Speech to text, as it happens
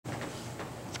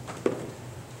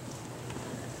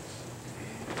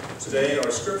Today our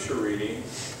scripture reading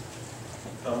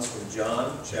comes from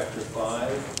John chapter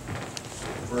 5,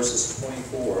 verses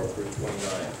 24 through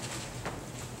 29.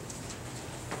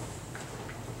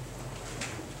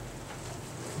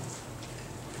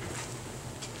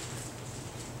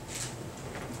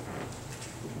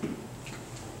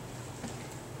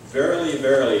 Verily,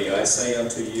 verily, I say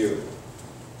unto you,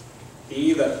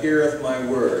 he that heareth my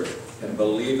word, and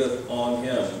believeth on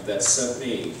him that sent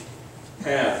me,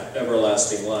 hath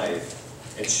everlasting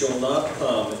life, and shall not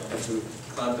come into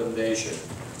condemnation,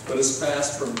 but is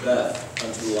passed from death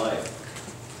unto life.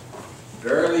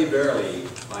 Verily, verily,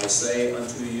 I say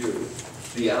unto you,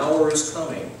 the hour is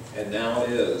coming, and now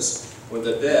is, when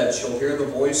the dead shall hear the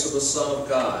voice of the Son of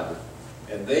God,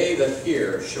 and they that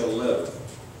hear shall live.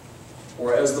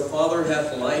 For as the Father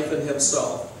hath life in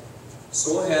himself,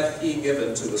 so hath he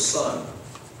given to the Son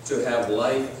to have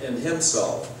life in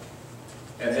himself,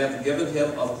 and hath given him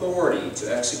authority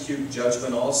to execute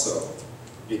judgment also,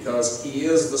 because he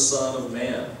is the Son of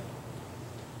Man.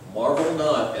 Marvel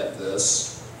not at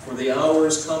this, for the hour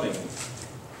is coming,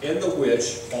 in the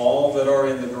which all that are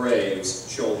in the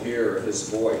graves shall hear his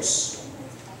voice,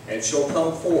 and shall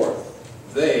come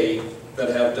forth, they that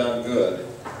have done good,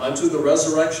 unto the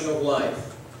resurrection of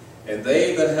life, and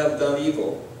they that have done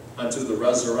evil, unto the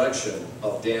resurrection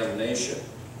of damnation.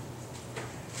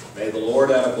 May the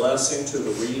Lord add a blessing to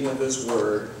the reading of his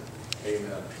word.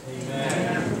 Amen.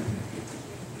 Amen.